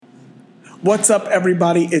What's up,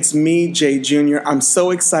 everybody? It's me, Jay Jr. I'm so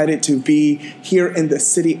excited to be here in the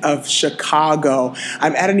city of Chicago.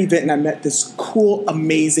 I'm at an event and I met this cool,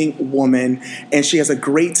 amazing woman, and she has a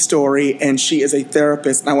great story, and she is a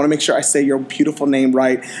therapist. And I want to make sure I say your beautiful name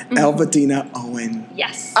right, Elvadina Owen.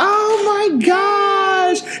 Yes. Oh my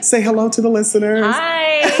gosh! Say hello to the listeners.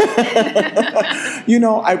 Hi.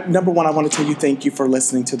 Number one, I want to tell you thank you for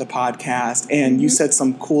listening to the podcast, and you said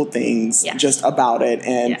some cool things just about it.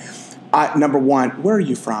 And number one, where are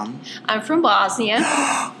you from? I'm from Bosnia.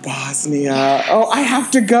 Bosnia. Oh, I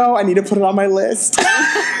have to go. I need to put it on my list.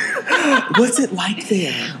 What's it like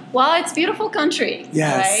there? Well, it's a beautiful country.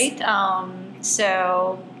 Yes. Right?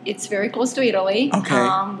 So it's very close to Italy.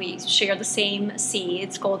 Okay. We share the same sea.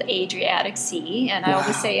 It's called Adriatic Sea. And I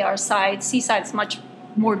always say our seaside is much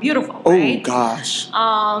more beautiful, right? Oh, gosh.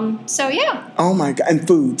 So, yeah. Oh, my God. And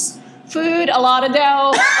foods. Food, a lot of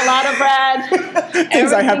dough, a lot of bread.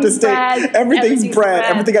 Things I have to stay. Everything's bread.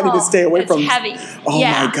 Everything I need to stay away from. It's heavy. Oh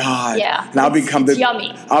my God. Yeah. And I'll become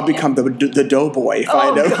yummy. I'll become the doughboy if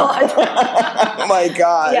I know. God. Oh my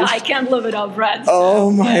God. Yeah, I can't live without bread. So,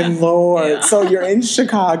 oh my Lord. Yeah. So you're in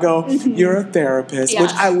Chicago. You're a therapist,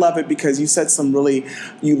 which I love it because you said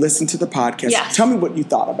you listened to the podcast. Yes. Tell me what you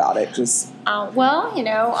thought about it. Just.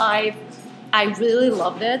 I really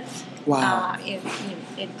loved it. Wow.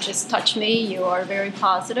 It just touched me. You are very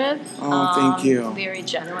positive. Oh, thank you. Very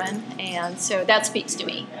genuine. And so that speaks to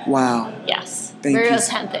me. Wow. Yes. Thank very you.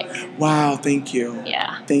 authentic. Wow. Thank you.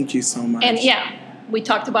 Yeah. Thank you so much. And we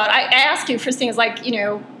talked about, I asked you first things like, do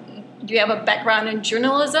you have a background in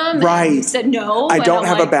journalism? Right. And you said no. I don't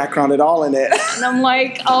have a background at all in it. And I'm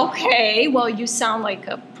like, okay, well, you sound like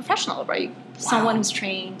a professional, right? Someone who's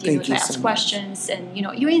trained, to ask questions, and,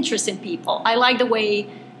 you're interested in people. I like the way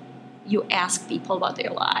you ask people about their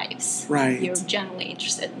lives. Right. You're genuinely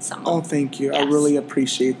interested in someone. Oh, thank you. Yes. I really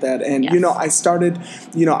appreciate that. And, Yes. I started,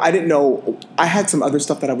 I didn't know, I had some other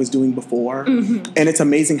stuff that I was doing before. And it's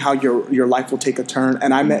amazing how your life will take a turn.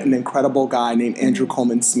 And I met an incredible guy named Andrew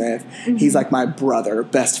Coleman Smith. He's like my brother,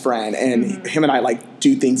 best friend. And him and I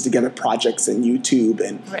do things together, projects and YouTube.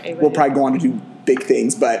 And we'll probably go on to do big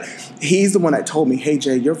things. But he's the one that told me, hey,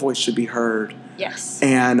 Jay, your voice should be heard. Yes.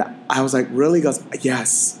 And I was like, really? He goes,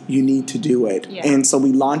 yes, you need to do it. Yeah. And so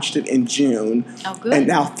we launched it in June. Oh, good. And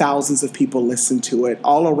now thousands of people listen to it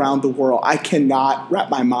all around the world. I cannot wrap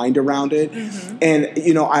my mind around it. And,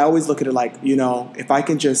 I always look at it like,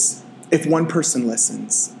 if one person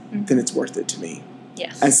listens, then it's worth it to me.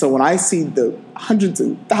 Yes. And so when I see the hundreds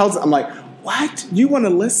and thousands, I'm like, what? You want to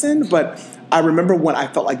listen? But I remember when I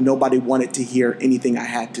felt like nobody wanted to hear anything I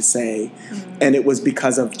had to say. And it was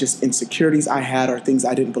because of just insecurities I had or things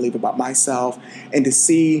I didn't believe about myself. And to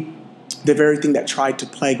see the very thing that tried to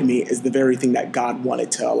plague me is the very thing that God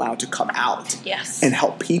wanted to allow to come out and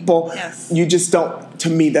help people. Yes. You just don't, to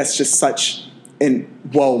me, that's just such an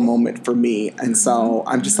whoa moment for me. And so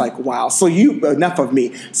I'm just like, wow. So enough of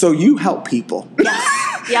me. So you help people.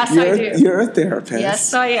 Yes, I do. You're a therapist.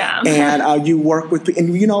 Yes, I am. And you work with,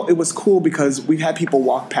 and it was cool because we've had people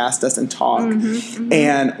walk past us and talk.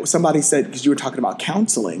 And somebody said, because you were talking about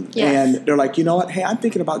counseling, and they're like, you know what? Hey, I'm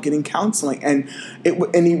thinking about getting counseling. And he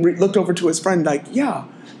looked over to his friend like, yeah.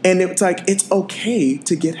 And it's like, it's okay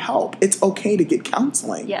to get help. It's okay to get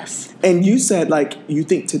counseling. Yes. And you said, you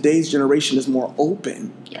think today's generation is more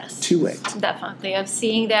open to it. Definitely. I'm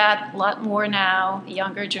seeing that a lot more now. The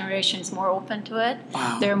younger generation is more open to it.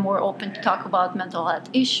 Wow. They're more open to talk about mental health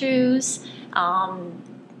issues.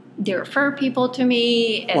 They refer people to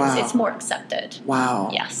me. It's more accepted. Wow.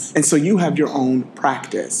 Yes. And so you have your own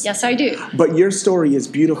practice. Yes, I do. But your story is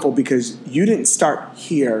beautiful because you didn't start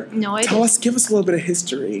here. No, I didn't. Give us a little bit of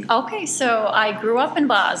history. Okay, so I grew up in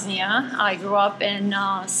Bosnia. I grew up in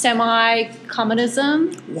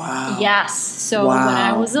semi-communism. Wow. Yes. So when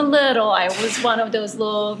I was little, I was one of those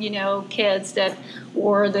little, kids that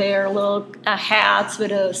wore their little hats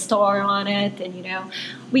with a star on it. And,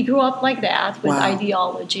 we grew up like that with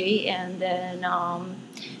ideology. And then,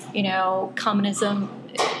 communism,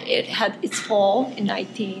 it had its fall in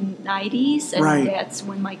 1990s. And that's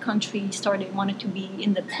when my country wanted to be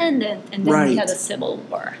independent. And then we had a civil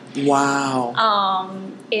war. Wow.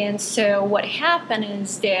 And so what happened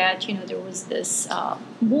is that, there was this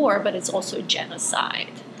war, but it's also a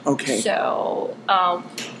genocide. Okay. So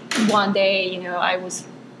one day,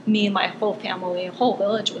 me and my whole family, whole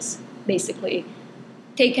village was basically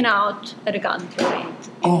taken out at a gunpoint.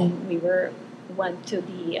 And we went to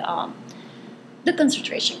the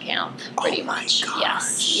concentration camp, pretty much.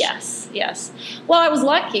 Gosh. Yes. Well, I was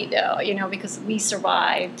lucky, though, because we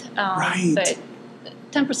survived. But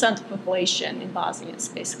 10% of the population in Bosnia is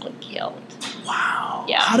basically killed. Wow.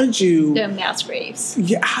 Yeah. How did you? The mass graves.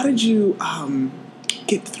 Yeah. How did you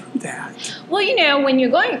get through that? Well, when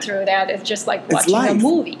you're going through that, it's just like watching a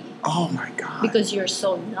movie. Oh my God. Because you're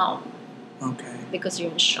so numb. Okay. Because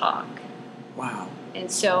you're in shock. Wow.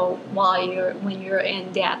 And so when you're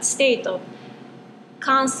in that state of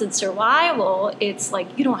constant survival, it's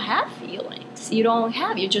like you don't have feelings.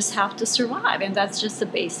 You just have to survive. And that's just the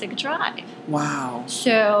basic drive. Wow.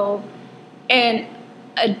 So, and,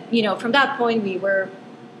 from that point, we were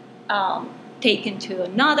taken to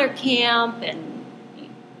another camp, and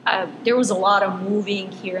there was a lot of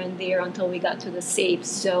moving here and there until we got to the safe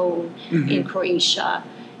zone in Croatia.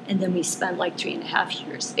 And then we spent like 3.5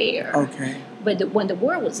 years there. Okay. But when the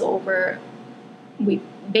war was over, we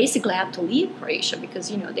basically had to leave Croatia because,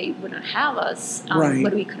 they wouldn't have us,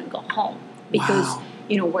 but we couldn't go home. Because,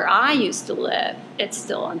 where I used to live, it's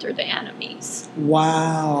still under the enemies.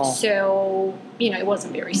 Wow. So, it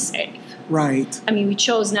wasn't very safe. Right. I mean, we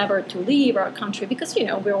chose never to leave our country because,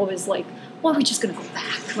 we're always like, well, we're just going to go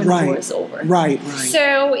back when the war is over. Right.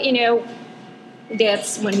 So,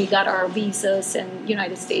 that's when we got our visas in the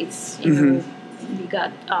United States. We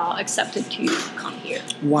got accepted to come here.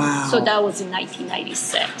 Wow. So that was in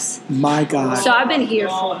 1996. My God. So I've been here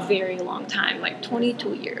for a very long time, like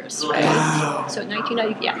 22 years, right? Wow. So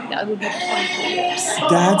 1990, that would be 22 years.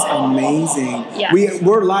 That's amazing. Yes.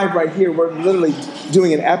 We're live right here. We're literally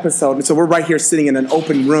doing an episode. And so we're right here sitting in an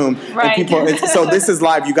open room. Right. And so this is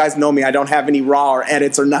live. You guys know me. I don't have any raw or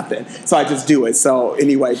edits or nothing. So I just do it. So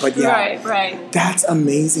anyway, but yeah. Right. That's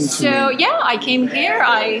amazing to me. So yeah, I came here.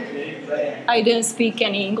 I didn't speak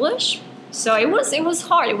any English, so it was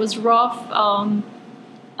hard. It was rough. I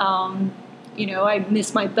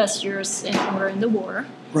missed my best years in the war.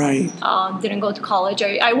 Right. Didn't go to college.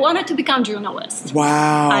 I wanted to become a journalist.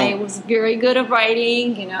 Wow. I was very good at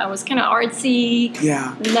writing. I was kind of artsy.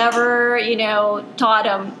 Yeah. Never, thought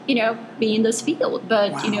be in this field.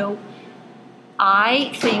 But,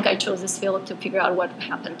 I think I chose this field to figure out what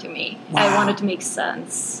happened to me. Wow. I wanted to make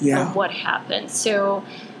sense of what happened. So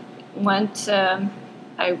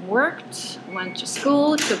I worked, went to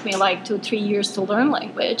school. It took me like 2-3 years to learn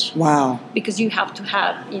language. Wow. Because you have to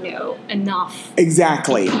have, enough.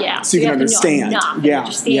 Exactly. Yeah. So you can understand.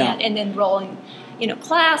 Understand. And then enroll in,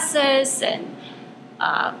 classes. And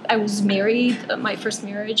I was married, my first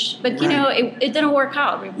marriage. But, it didn't work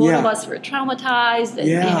out. Both of us were traumatized. And,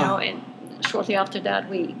 and shortly after that,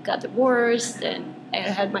 we got divorced. And I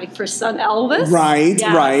had my first son, Elvis.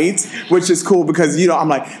 Right. Which is cool because, I'm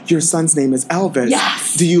like, your son's name is Elvis.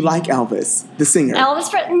 Yes. Do you like Elvis, the singer?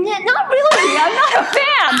 Elvis, not really. I'm not a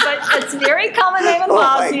fan, but it's a very common name in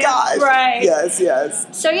Bosnia. Oh, my gosh. Right. Yes.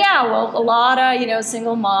 So, a lot of,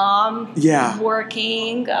 single mom. Yeah.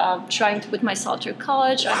 Working, trying to put myself through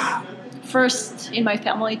college. I'm first in my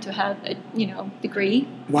family to have a, degree.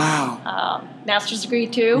 Wow. Master's degree,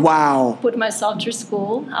 too. Wow. Put myself through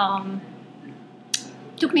school.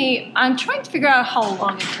 I'm trying to figure out how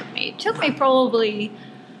long it took me. It took me probably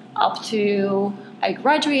up to, I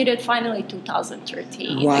graduated finally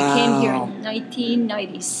 2013. Wow. I came here in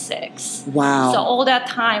 1996. Wow. So all that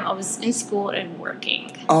time I was in school and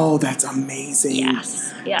working. Oh, that's amazing.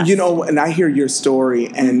 Yes. And I hear your story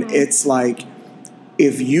and it's like,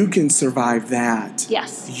 if you can survive that,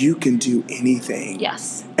 you can do anything.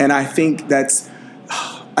 Yes. And I think that's,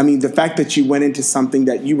 the fact that you went into something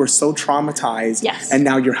that you were so traumatized and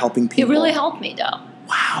now you're helping people. It really helped me, though.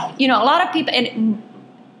 Wow. A lot of people, and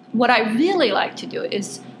what I really like to do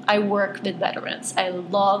is I work with veterans. I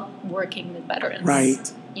love working with veterans.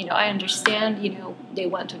 Right. I understand, they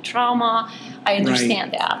went through trauma. I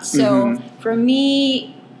understand that. So for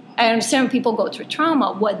me, I understand when people go through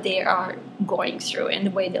trauma, what they are going through and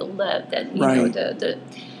the way they live, and, the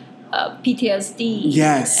PTSD.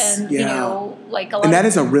 Yes. And, like a lot and that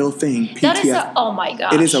is a real thing. PTSD. That is oh my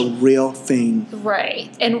gosh. It is a real thing. Right.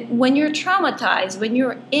 And when you're traumatized, when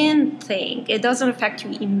you're in thing, it doesn't affect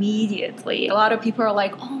you immediately. A lot of people are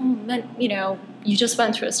like, oh, man, you just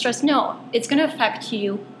went through a stress. No, it's going to affect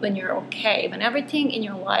you when you're okay, when everything in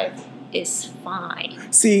your life is fine.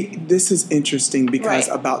 See, this is interesting because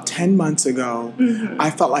about 10 months ago, I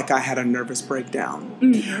felt like I had a nervous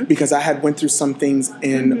breakdown because I had went through some things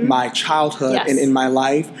in my childhood and in my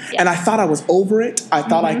life, and I thought I was over it. I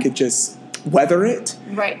thought I could just weather it.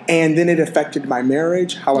 Right. And then it affected my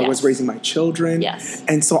marriage, how I was raising my children. Yes.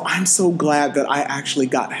 And so I'm so glad that I actually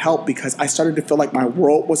got help because I started to feel like my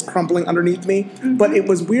world was crumbling underneath me. But it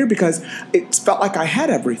was weird because it felt like I had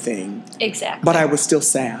everything. Exactly. But I was still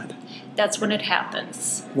sad. That's when it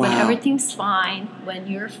happens. Wow. When everything's fine, when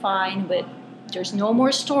you're fine, there's no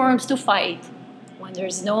more storms to fight. when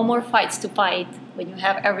there's no more fights to fight, when you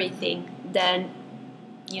have everything, then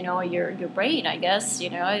your brain, I guess,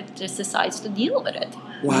 it just decides to deal with it.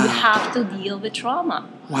 Wow. You have to deal with trauma.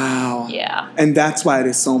 Wow. Yeah. And that's why it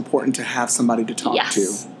is so important to have somebody to talk to.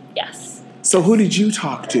 Yes. So who did you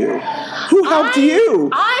talk to? Who helped you?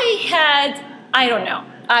 I don't know.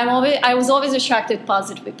 I was always attracted to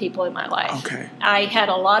positive people in my life. Okay. I had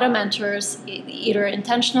a lot of mentors, either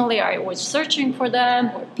intentionally or I was searching for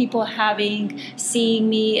them, or people seeing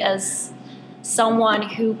me as someone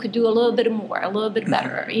who could do a little bit more, a little bit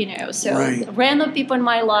better, So right. Random people in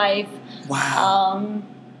my life. Wow.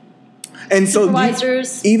 And so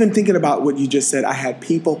even thinking about what you just said, I had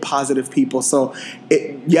positive people. So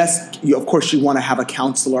of course you want to have a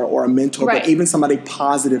counselor or a mentor, right. But even somebody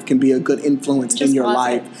positive can be a good influence in your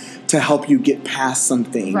life to help you get past some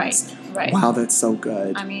things. Right. Wow, that's so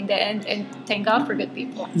good. I mean, and thank God for good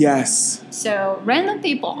people. Yes. So random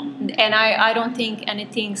people, and I don't think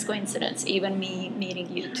anything's coincidence. Even me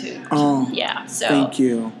meeting you too. Oh, yeah. So thank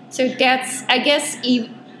you. So that's, I guess,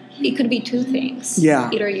 it could be two things.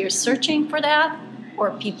 Yeah. Either you're searching for that,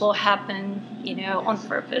 or people happen, on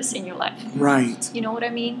purpose in your life. Right. You know what I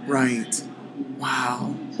mean? Right.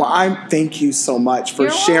 Wow. Well, thank you so much for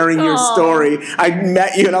You're sharing welcome. your story. I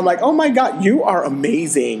met you and I'm like, oh my God, you are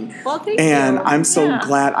amazing. Well, thank and you. I'm so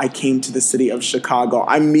glad I came to the city of Chicago.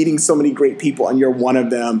 I'm meeting so many great people and you're one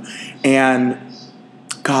of them. And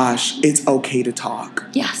gosh, it's okay to talk.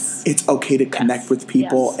 Yes. It's okay to connect with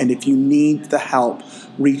people. Yes. And if you need the help,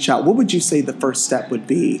 reach out. What would you say the first step would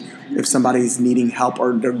be if somebody's needing help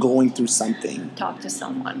or they're going through something? Talk to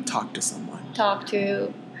someone. Talk to someone. Talk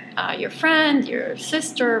to your friend, your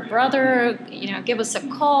sister, brother. Give us a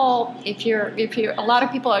call. If you're, a lot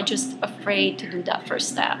of people are just afraid to do that first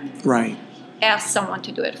step. Right. Ask someone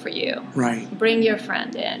to do it for you. Right. Bring your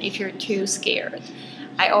friend in if you're too scared.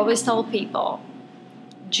 I always tell people,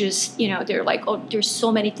 just, they're like, oh, there's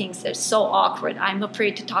so many things that's so awkward. I'm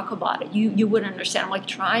afraid to talk about it. You wouldn't understand. I'm like,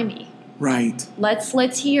 try me. Right.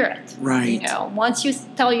 Let's hear it. Right. Once you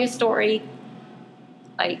tell your story,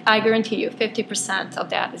 I guarantee you 50%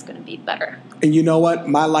 of that is going to be better. And you know what?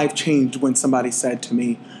 My life changed when somebody said to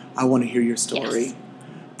me, I want to hear your story. Yes.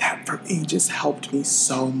 That for me just helped me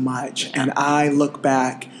so much. Yeah. And I look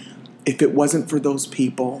back, if it wasn't for those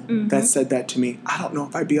people that said that to me, I don't know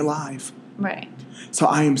if I'd be alive. Right. So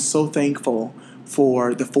I am so thankful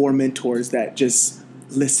for the 4 mentors that just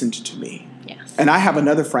listened to me. Yes. And I have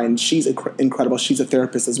another friend. She's incredible. She's a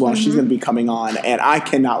therapist as well. She's going to be coming on, and I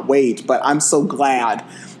cannot wait. But I'm so glad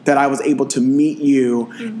that I was able to meet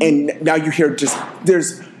you. And now you hear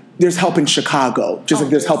there's help in Chicago, just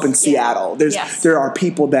like there's help in Seattle. There are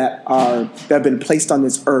people that have been placed on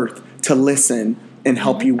this earth to listen and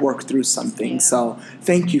help you work through something. Yeah. So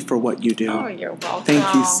thank you for what you do. Oh, you're welcome.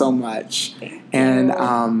 Thank you so much.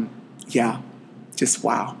 And just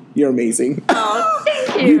wow, you're amazing. Oh,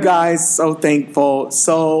 thank you. You guys, so thankful.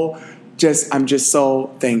 I'm just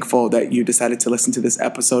so thankful that you decided to listen to this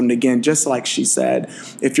episode. And again, just like she said,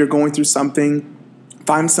 if you're going through something,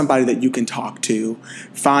 find somebody that you can talk to.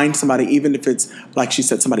 Find somebody, even if it's, like she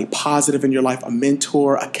said, somebody positive in your life, a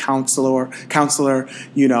mentor, a counselor,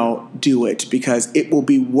 do it, because it will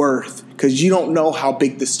be because you don't know how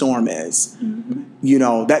big the storm is.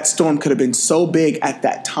 That storm could have been so big at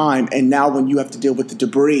that time, and now when you have to deal with the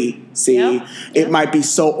debris, it might be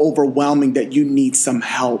so overwhelming that you need some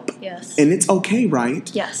help. Yes. And it's okay,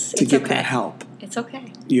 right? Yes, to get that help. It's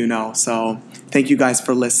okay. So thank you guys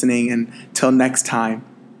for listening, and till next time,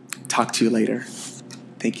 talk to you later.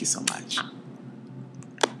 Thank you so much.